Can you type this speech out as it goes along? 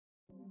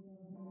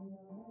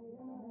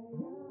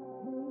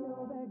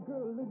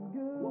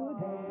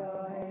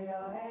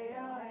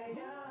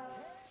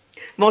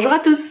Bonjour à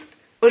tous.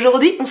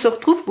 Aujourd'hui, on se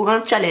retrouve pour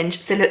un challenge.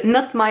 C'est le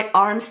Not My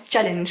Arms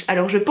Challenge.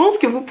 Alors, je pense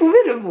que vous pouvez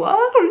le voir,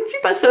 je ne suis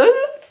pas seule.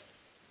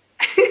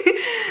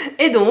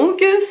 Et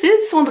donc,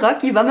 c'est Sandra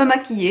qui va me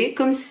maquiller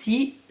comme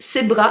si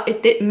ses bras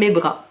étaient mes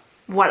bras.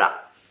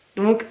 Voilà.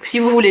 Donc, si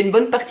vous voulez une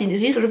bonne partie de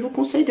rire, je vous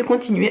conseille de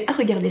continuer à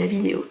regarder la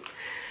vidéo.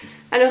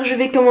 Alors, je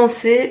vais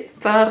commencer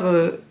par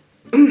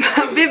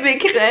ma bébé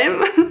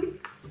crème.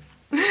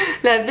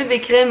 La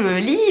bébé crème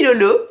Lily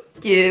Lolo,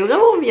 qui est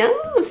vraiment bien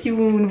si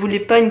vous ne voulez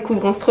pas une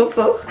couvrance trop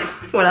forte.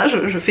 Voilà,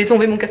 je fais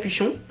tomber mon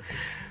capuchon.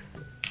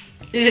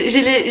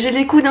 J'ai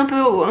les coudes un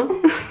peu hauts, hein.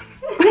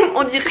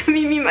 On dirait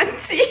Mimi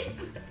Mati.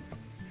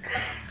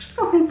 Je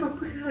t'en pas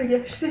pour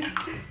gâcher.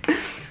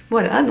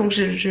 Voilà, donc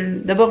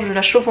d'abord je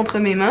la chauffe entre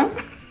mes mains.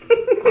 Et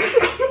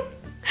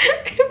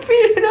puis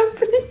je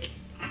l'applique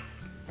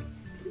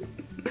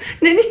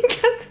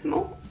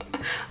délicatement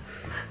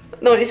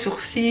dans les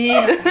sourcils.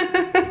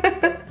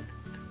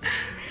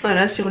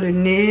 Voilà, sur le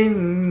nez,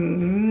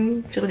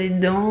 sur les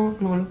dents,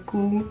 dans le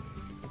cou,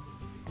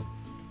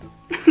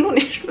 dans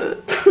les cheveux.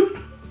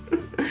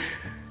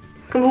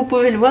 Comme vous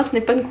pouvez le voir, ce n'est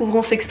pas une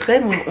couvrance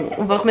extrême,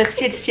 on va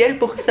remercier le ciel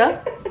pour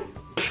ça.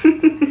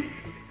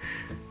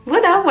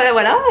 Voilà,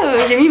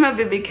 j'ai mis ma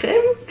bébé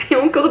crème. Il y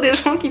a encore des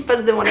gens qui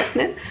passent devant la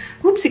fenêtre.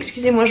 Oups,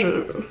 excusez-moi, je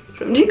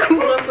me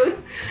découvre un peu.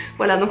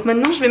 Voilà, donc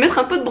maintenant je vais mettre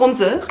un peu de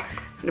bronzer.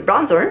 Le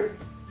bronzer.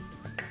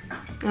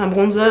 Un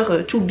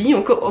bronzer to be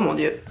encore, oh mon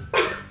dieu.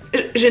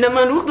 J'ai la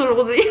main lourde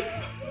aujourd'hui.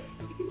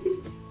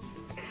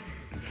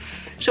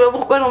 Je sais pas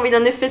pourquoi j'ai envie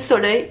d'un effet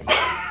soleil.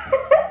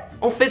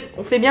 On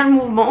fait bien le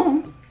mouvement.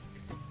 Hein.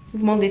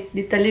 Mouvement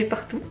d'étaler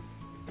partout.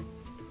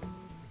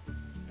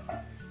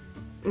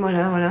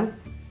 Voilà.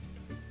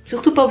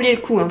 Surtout pas oublier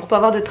le cou, hein, pour pas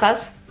avoir de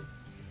traces.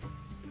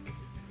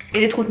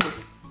 Et les trous de nez.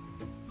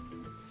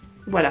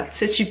 Voilà,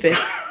 c'est super.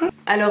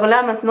 Alors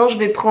là, maintenant, je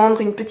vais prendre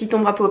une petite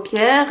ombre à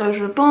paupières.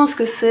 Je pense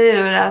que c'est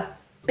la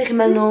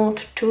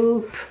permanente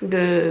taupe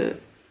de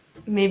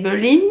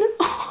Maybelline.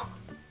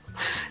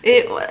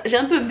 Et voilà, j'ai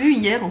un peu bu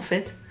hier en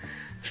fait.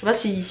 Je sais pas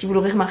si vous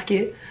l'aurez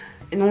remarqué.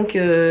 Et donc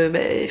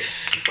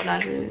voilà,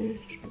 je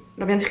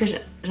dois bien dire que j'ai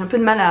un peu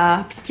de mal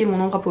à appliquer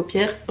mon ombre à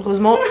paupières.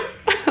 Heureusement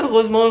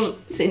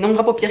c'est une ombre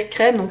à paupières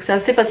crème, donc c'est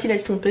assez facile à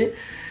estomper.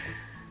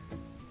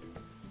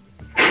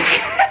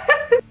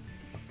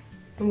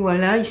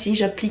 Voilà, ici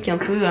j'applique un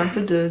peu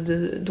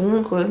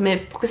d'ombre, mais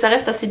pour que ça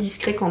reste assez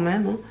discret quand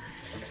même. Hein.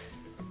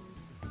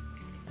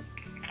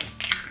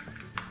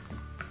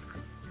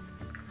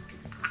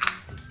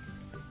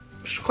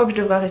 Je crois que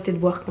je devrais arrêter de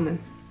boire quand même.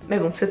 Mais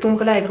bon, cette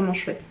ombre là est vraiment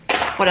chouette.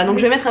 Voilà, donc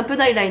je vais mettre un peu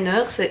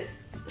d'eyeliner.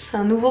 C'est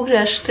un nouveau que j'ai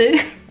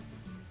acheté.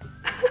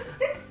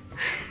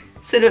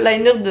 C'est le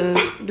liner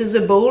de The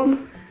Balm.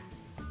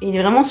 Il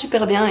est vraiment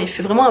super bien. Il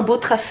fait vraiment un beau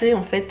tracé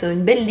en fait,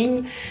 une belle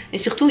ligne. Et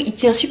surtout, il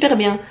tient super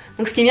bien.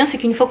 Donc ce qui est bien, c'est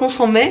qu'une fois qu'on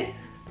s'en met,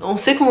 on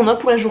sait qu'on en a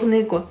pour la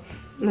journée quoi.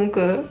 Donc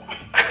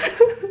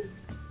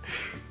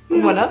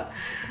voilà.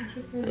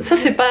 Ça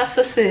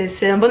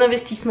c'est un bon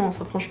investissement,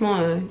 ça franchement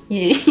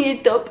il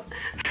est top.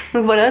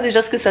 Donc voilà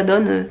déjà ce que ça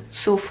donne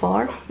so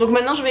far. Donc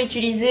maintenant je vais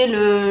utiliser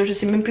je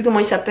sais même plus comment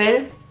il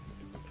s'appelle.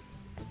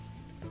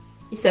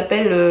 Il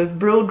s'appelle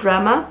Brow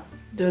Drama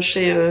de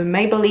chez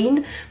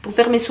Maybelline pour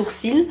faire mes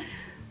sourcils.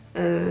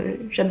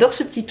 J'adore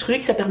ce petit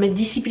truc, ça permet de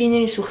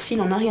discipliner les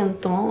sourcils en un rien de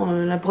temps.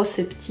 La brosse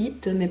est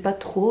petite mais pas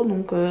trop,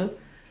 donc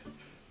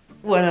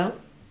voilà.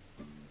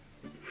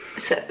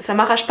 Ça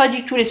m'arrache pas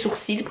du tout les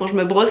sourcils quand je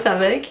me brosse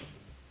avec.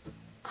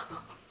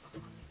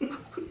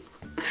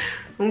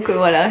 Donc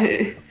voilà.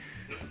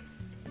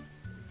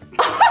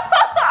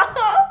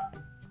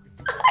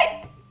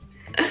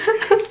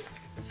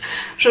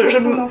 Je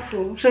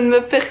ne me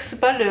perce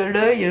pas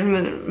l'œil, je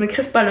me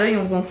crève pas l'œil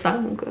en faisant ça.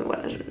 Donc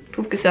voilà, je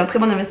trouve que c'est un très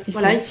bon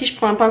investissement. Voilà, ici je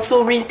prends un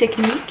pinceau Real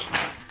Technique.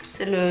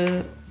 C'est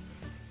le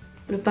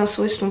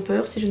pinceau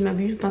estompeur si je ne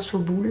m'abuse, le pinceau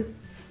boule.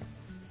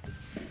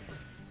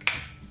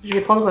 Je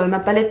vais prendre ma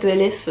palette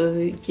LF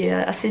qui est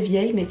assez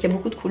vieille mais qui a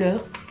beaucoup de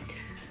couleurs,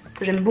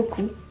 que j'aime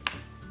beaucoup.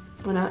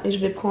 Voilà, et je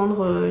vais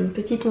prendre une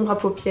petite ombre à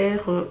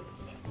paupières.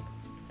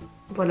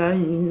 Voilà,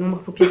 une ombre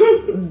à paupières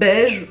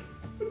beige.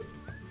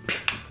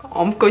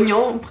 En me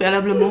cognant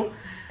préalablement.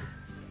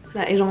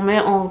 Voilà, et j'en mets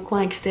en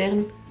coin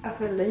externe.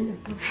 Après le liner.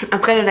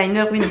 Après le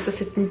liner, oui, mais ça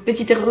c'est une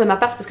petite erreur de ma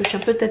part parce que je suis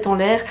un peu tête en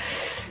l'air.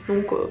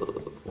 Donc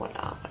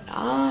voilà,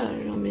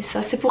 j'en mets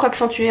ça. C'est pour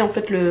accentuer en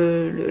fait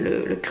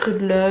le creux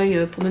de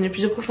l'œil, pour donner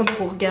plus de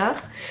profondeur au regard.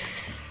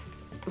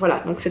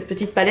 Voilà, donc cette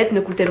petite palette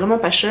ne coûtait vraiment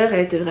pas cher, elle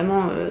était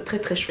vraiment très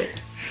très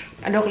chouette.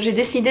 Alors j'ai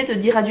décidé de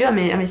dire adieu à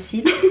mes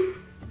cils.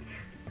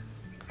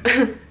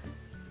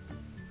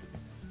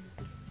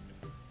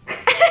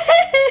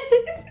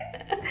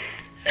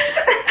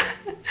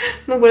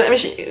 Donc voilà, mais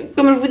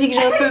comme je vous dis que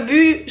j'ai un peu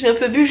bu,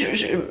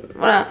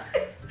 voilà.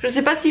 Je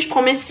sais pas si je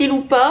prends mes cils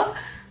ou pas.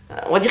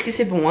 On va dire que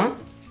c'est bon, hein.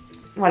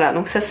 Voilà,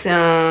 donc ça c'est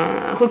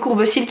un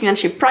recourbe-cils qui vient de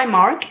chez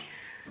Primark.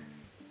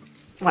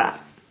 Voilà.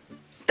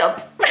 Top.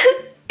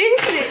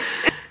 Une clé.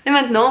 Et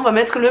maintenant, on va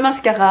mettre le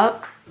mascara.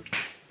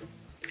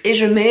 Et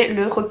je mets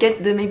le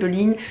Rocket de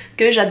Maybelline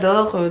que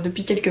j'adore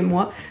depuis quelques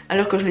mois,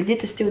 alors que je l'ai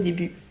détesté au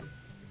début.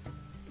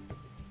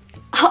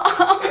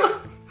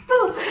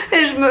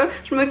 Et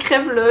je me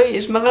crève l'œil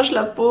et je m'arrache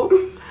la peau.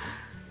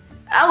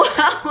 Ah ouais,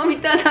 oh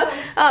putain,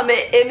 ah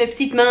mais et mes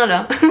petites mains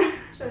là.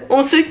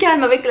 On se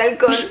calme avec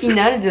l'alcool.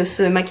 Final de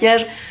ce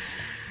maquillage.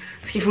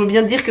 Parce qu'il faut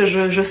bien dire que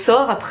je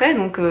sors après,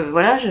 donc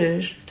voilà,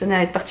 je tenais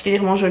à être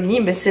particulièrement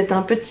jolie. Mais c'est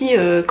un petit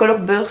Color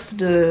Burst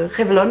de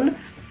Revlon.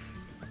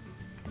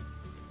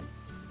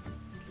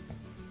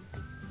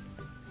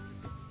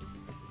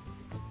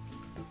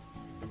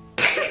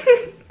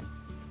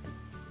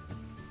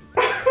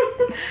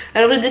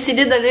 Alors j'ai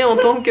décidé d'aller en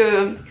tant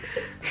que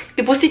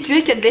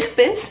prostituée qui a de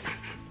l'herpès.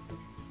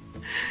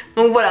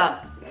 Donc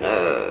voilà.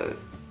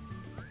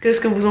 Qu'est-ce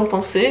que vous en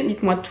pensez?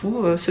 Dites-moi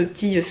tout. Ce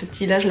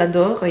petit là, je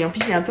l'adore. Et en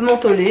plus, il est un peu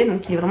mentholé,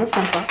 donc il est vraiment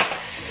sympa.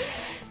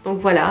 Donc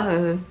voilà.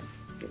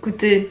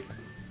 Écoutez.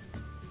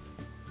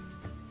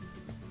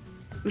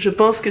 Je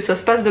pense que ça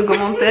se passe de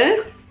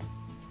commentaires.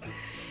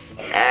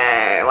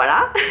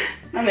 Voilà.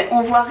 Non mais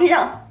on voit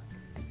rien.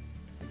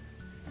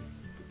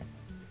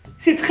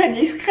 C'est très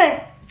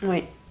discret.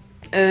 Oui.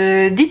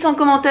 Dites en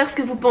commentaire ce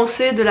que vous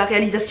pensez de la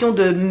réalisation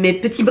de mes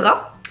petits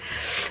bras.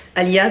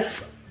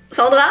 Alias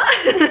Sandra.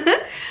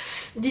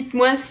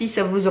 Dites-moi si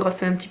ça vous aura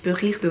fait un petit peu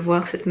rire de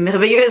voir cette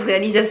merveilleuse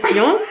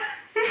réalisation.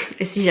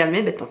 Et si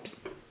jamais, ben tant pis.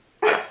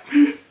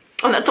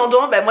 En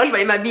attendant, ben moi je vais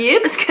aller m'habiller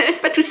parce que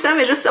c'est pas tout ça,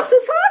 mais je sors ce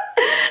soir.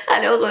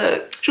 Alors,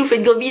 je vous fais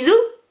de gros bisous.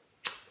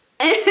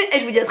 Et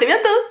je vous dis à très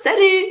bientôt.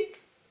 Salut!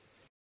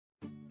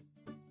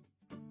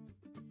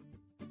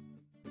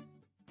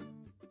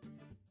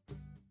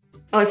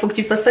 Oh, il faut que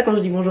tu fasses ça quand je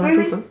dis bonjour à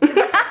tous. Hein.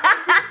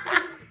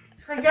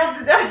 Je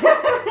regarde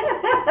derrière.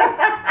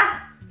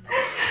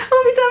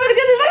 Oh putain, mais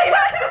regarde déjà.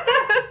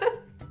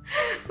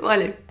 Bon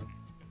allez.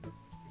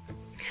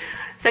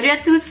 Salut à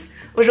tous.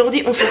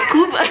 Aujourd'hui on se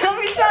retrouve. Oh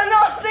putain non,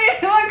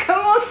 on va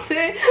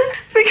commencer.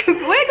 Ouais,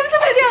 comme ça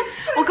c'est bien.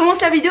 On commence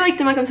la vidéo avec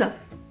tes mains comme ça.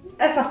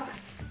 Attends.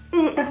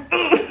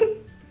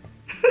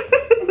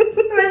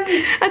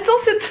 Vas-y. Attends,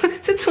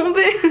 c'est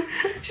tombé.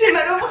 J'ai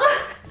mal au bras.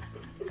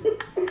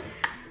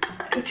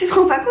 Tu te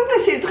rends pas compte là,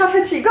 c'est ultra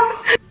fatigant.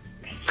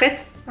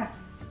 Prête? Ouais.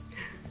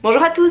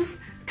 Bonjour à tous.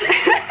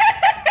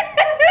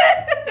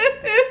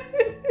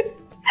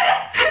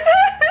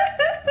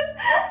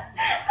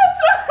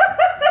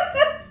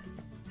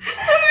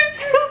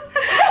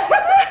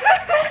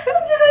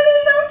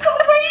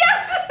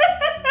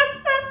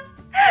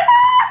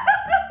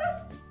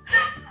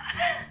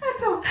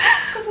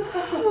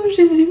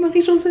 Jésus,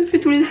 Marie-Jeanne, ça me fait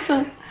tous les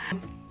seins.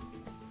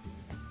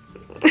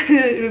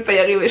 Je vais pas y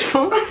arriver, je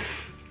pense.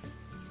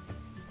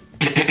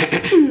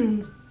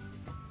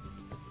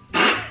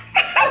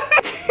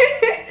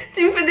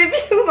 Tu me fais des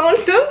bisous dans le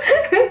dos. Non,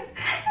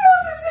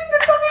 j'essaie de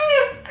pas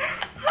rire.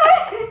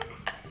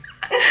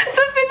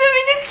 Ça fait 2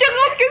 minutes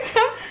 40 que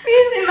ça me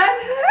fait. J'ai mal.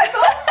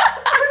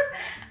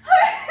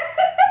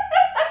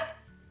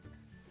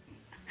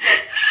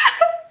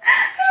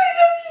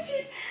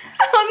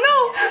 Oh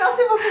non. Non,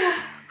 c'est bon.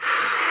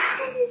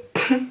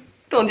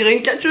 On dirait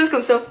une catcheuse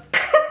comme ça.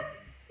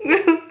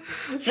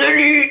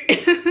 Salut.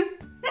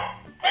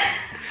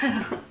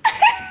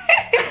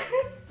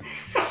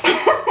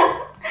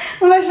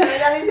 On va jamais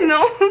y arriver.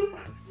 Non.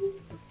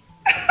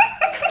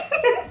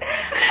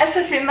 Ah,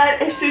 ça fait mal.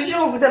 Et je te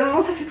jure, au bout d'un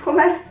moment, ça fait trop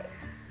mal.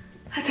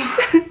 Attends.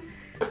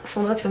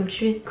 Sandra, tu vas me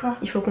tuer. Quoi?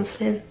 Il faut qu'on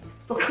se lève.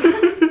 Pourquoi?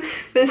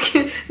 Parce que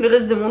le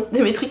reste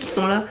de mes trucs, ils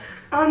sont là.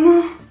 Oh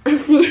non.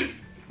 Si.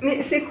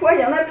 Mais c'est quoi?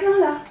 Il y en a plein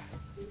là.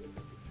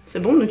 C'est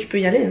bon, donc tu peux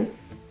y aller. Hein.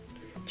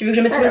 Tu veux que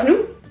je mette sur mes genoux?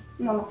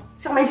 Non, non.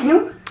 Sur mes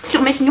genoux?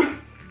 Sur mes genoux.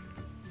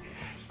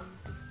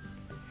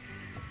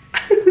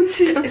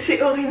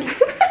 C'est horrible.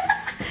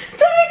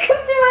 T'as vu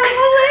comme tu m'as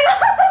mangé?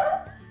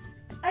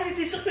 Ah,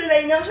 j'étais sûre que le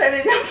liner, je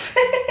l'avais bien fait.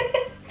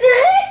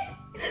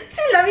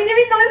 Tu l'as mis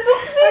limite dans les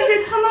sourcils. Oh, je vais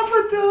te prendre en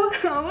photo.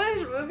 Ah ouais,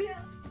 je veux bien.